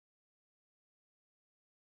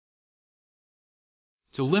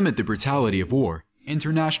To limit the brutality of war,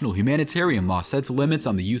 international humanitarian law sets limits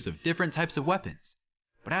on the use of different types of weapons.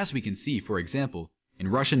 But as we can see, for example, in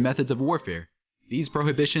Russian methods of warfare, these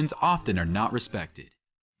prohibitions often are not respected.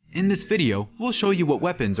 In this video, we'll show you what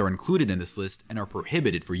weapons are included in this list and are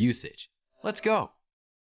prohibited for usage. Let's go!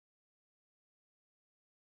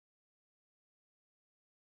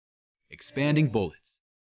 Expanding bullets.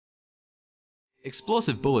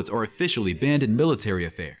 Explosive bullets are officially banned in military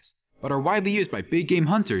affairs, but are widely used by big game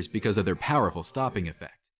hunters because of their powerful stopping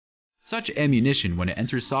effect. Such ammunition, when it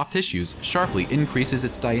enters soft tissues, sharply increases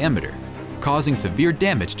its diameter, causing severe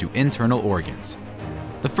damage to internal organs.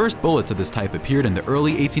 The first bullets of this type appeared in the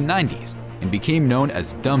early 1890s and became known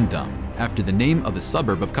as dum-dum, after the name of a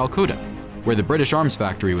suburb of Calcutta, where the British arms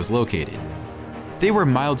factory was located. They were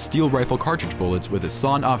mild steel rifle cartridge bullets with a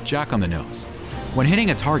sawn-off jack on the nose. When hitting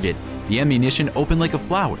a target, the ammunition opened like a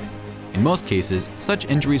flower. In most cases, such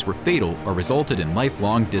injuries were fatal or resulted in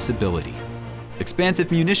lifelong disability.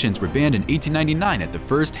 Expansive munitions were banned in 1899 at the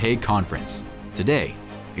First Hague Conference. Today,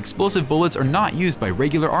 explosive bullets are not used by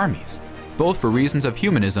regular armies, both for reasons of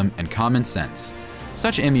humanism and common sense.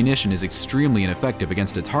 Such ammunition is extremely ineffective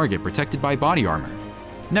against a target protected by body armor.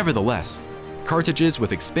 Nevertheless, cartridges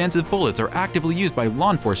with expansive bullets are actively used by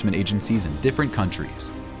law enforcement agencies in different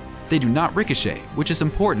countries. They do not ricochet, which is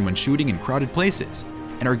important when shooting in crowded places,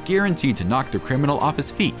 and are guaranteed to knock the criminal off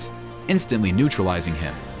his feet, instantly neutralizing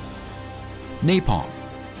him. Napalm.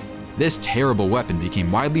 This terrible weapon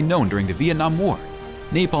became widely known during the Vietnam War.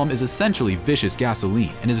 Napalm is essentially vicious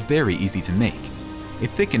gasoline and is very easy to make. A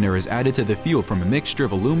thickener is added to the fuel from a mixture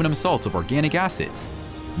of aluminum salts of organic acids,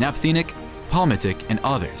 naphthenic, palmitic, and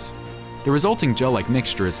others. The resulting gel-like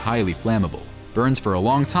mixture is highly flammable, burns for a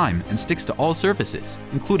long time, and sticks to all surfaces,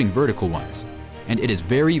 including vertical ones, and it is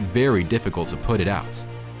very, very difficult to put it out.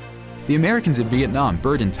 The Americans in Vietnam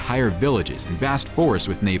burned entire villages and vast forests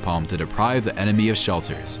with napalm to deprive the enemy of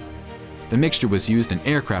shelters. The mixture was used in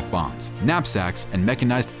aircraft bombs, knapsacks, and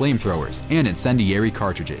mechanized flamethrowers, and incendiary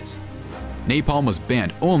cartridges. Napalm was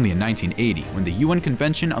banned only in 1980 when the UN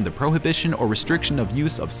Convention on the Prohibition or Restriction of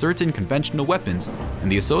Use of Certain Conventional Weapons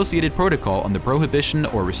and the associated Protocol on the Prohibition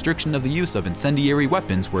or Restriction of the Use of Incendiary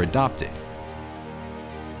Weapons were adopted.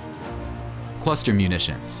 Cluster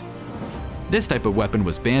munitions. This type of weapon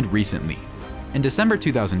was banned recently. In December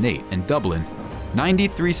 2008, in Dublin,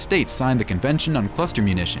 93 states signed the Convention on Cluster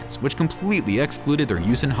Munitions, which completely excluded their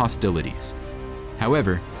use in hostilities.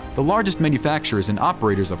 However, the largest manufacturers and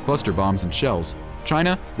operators of cluster bombs and shells,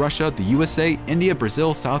 China, Russia, the USA, India,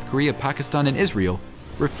 Brazil, South Korea, Pakistan, and Israel,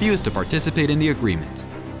 refused to participate in the agreement,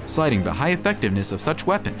 citing the high effectiveness of such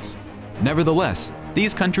weapons. Nevertheless,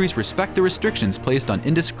 these countries respect the restrictions placed on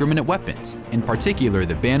indiscriminate weapons, in particular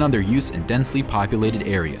the ban on their use in densely populated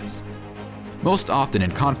areas. Most often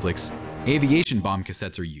in conflicts, aviation bomb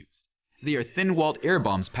cassettes are used. They are thin-walled air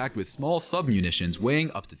bombs packed with small submunitions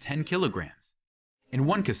weighing up to 10 kilograms. In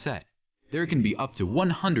one cassette, there can be up to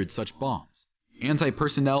 100 such bombs,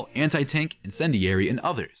 anti-personnel, anti-tank, incendiary, and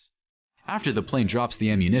others. After the plane drops the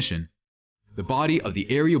ammunition, the body of the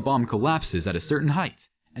aerial bomb collapses at a certain height,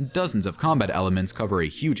 and dozens of combat elements cover a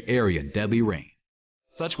huge area in deadly rain.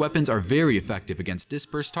 Such weapons are very effective against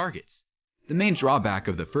dispersed targets. The main drawback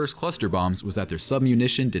of the first cluster bombs was that their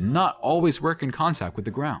submunition did not always work in contact with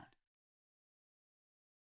the ground.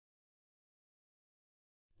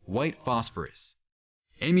 White phosphorus.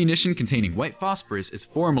 Ammunition containing white phosphorus is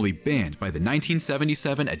formally banned by the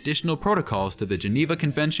 1977 Additional Protocols to the Geneva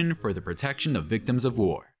Convention for the Protection of Victims of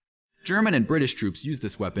War. German and British troops used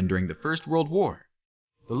this weapon during the First World War.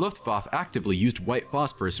 The Luftwaffe actively used white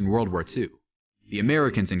phosphorus in World War II. The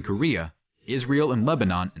Americans in Korea, Israel, and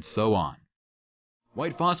Lebanon, and so on.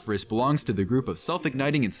 White phosphorus belongs to the group of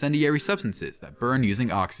self-igniting incendiary substances that burn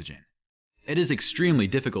using oxygen. It is extremely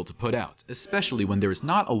difficult to put out, especially when there is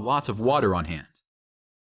not a lot of water on hand.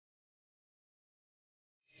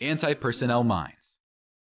 Anti-personnel mines.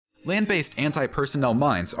 Land-based anti-personnel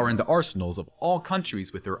mines are in the arsenals of all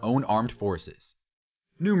countries with their own armed forces.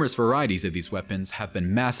 Numerous varieties of these weapons have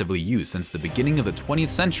been massively used since the beginning of the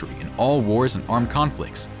 20th century in all wars and armed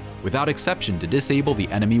conflicts, without exception to disable the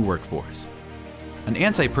enemy workforce. An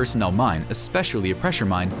anti-personnel mine, especially a pressure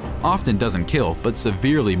mine, often doesn't kill but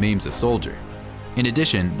severely maims a soldier. In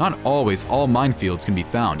addition, not always all minefields can be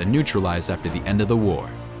found and neutralized after the end of the war.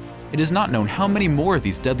 It is not known how many more of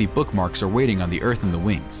these deadly bookmarks are waiting on the Earth and the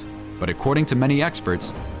wings, but according to many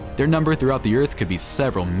experts, their number throughout the Earth could be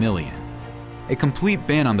several million. A complete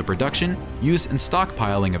ban on the production, use, and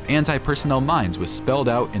stockpiling of anti-personnel mines was spelled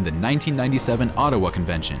out in the 1997 Ottawa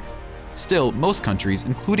Convention. Still, most countries,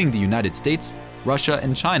 including the United States, Russia,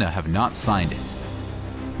 and China, have not signed it.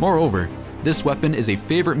 Moreover, This weapon is a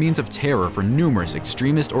favorite means of terror for numerous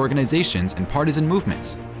extremist organizations and partisan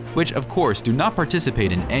movements, which of course do not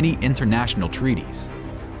participate in any international treaties.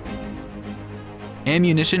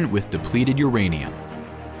 Ammunition with depleted uranium.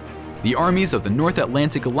 The armies of the North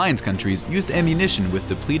Atlantic Alliance countries used ammunition with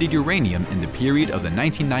depleted uranium in the period of the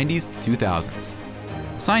 1990s to 2000s.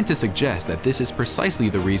 Scientists suggest that this is precisely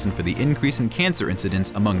the reason for the increase in cancer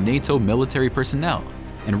incidents among NATO military personnel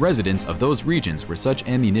and residents of those regions where such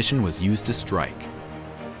ammunition was used to strike.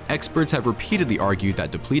 Experts have repeatedly argued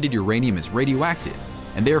that depleted uranium is radioactive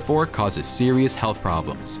and therefore causes serious health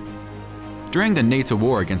problems. During the NATO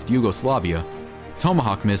war against Yugoslavia,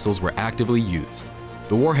 Tomahawk missiles were actively used.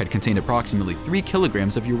 The warhead contained approximately 3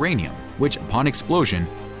 kilograms of uranium, which, upon explosion,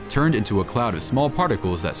 turned into a cloud of small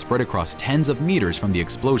particles that spread across tens of meters from the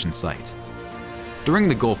explosion site. During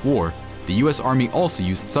the Gulf War, the US Army also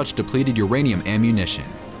used such depleted uranium ammunition.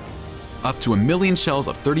 Up to 1 million shells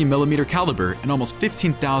of 30mm caliber and almost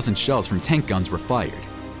 15,000 shells from tank guns were fired.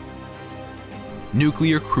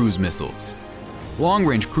 Nuclear cruise missiles.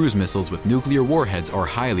 Long-range cruise missiles with nuclear warheads are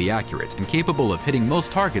highly accurate and capable of hitting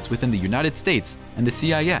most targets within the United States and the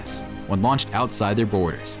CIS when launched outside their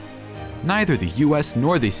borders. Neither the US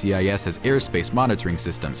nor the CIS has airspace monitoring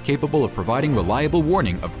systems capable of providing reliable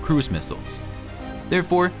warning of cruise missiles.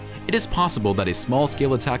 Therefore, it is possible that a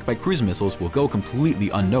small-scale attack by cruise missiles will go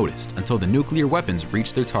completely unnoticed until the nuclear weapons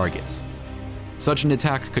reach their targets. Such an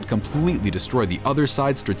attack could completely destroy the other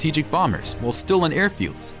side's strategic bombers while still in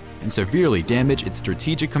airfields, and severely damage its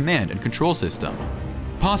strategic command and control system,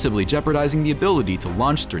 possibly jeopardizing the ability to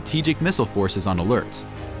launch strategic missile forces on alert.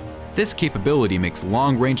 This capability makes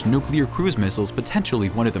long-range nuclear cruise missiles potentially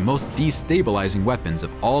one of the most destabilizing weapons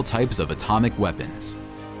of all types of atomic weapons.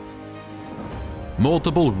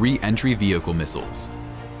 Multiple re-entry vehicle missiles.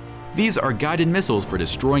 These are guided missiles for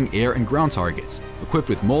destroying air and ground targets, equipped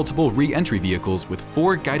with multiple re-entry vehicles with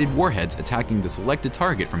 4 guided warheads attacking the selected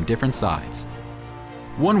target from different sides.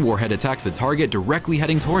 One warhead attacks the target directly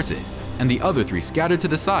heading towards it, and the other 3 scatter to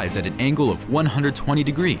the sides at an angle of 120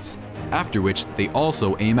 degrees, after which they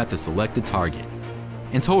also aim at the selected target.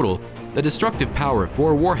 In total, the destructive power of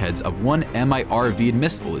 4 warheads of one MIRV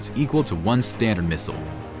missile is equal to 1 standard missile.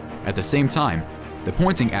 At the same time, the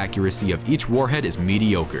pointing accuracy of each warhead is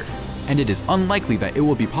mediocre, and it is unlikely that it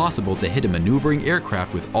will be possible to hit a maneuvering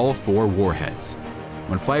aircraft with all 4 warheads.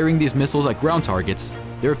 When firing these missiles at ground targets,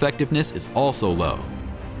 their effectiveness is also low.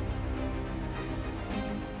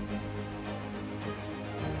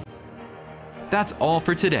 That's all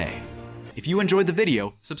for today. If you enjoyed the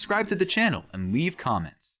video, subscribe to the channel and leave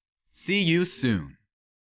comments. See you soon.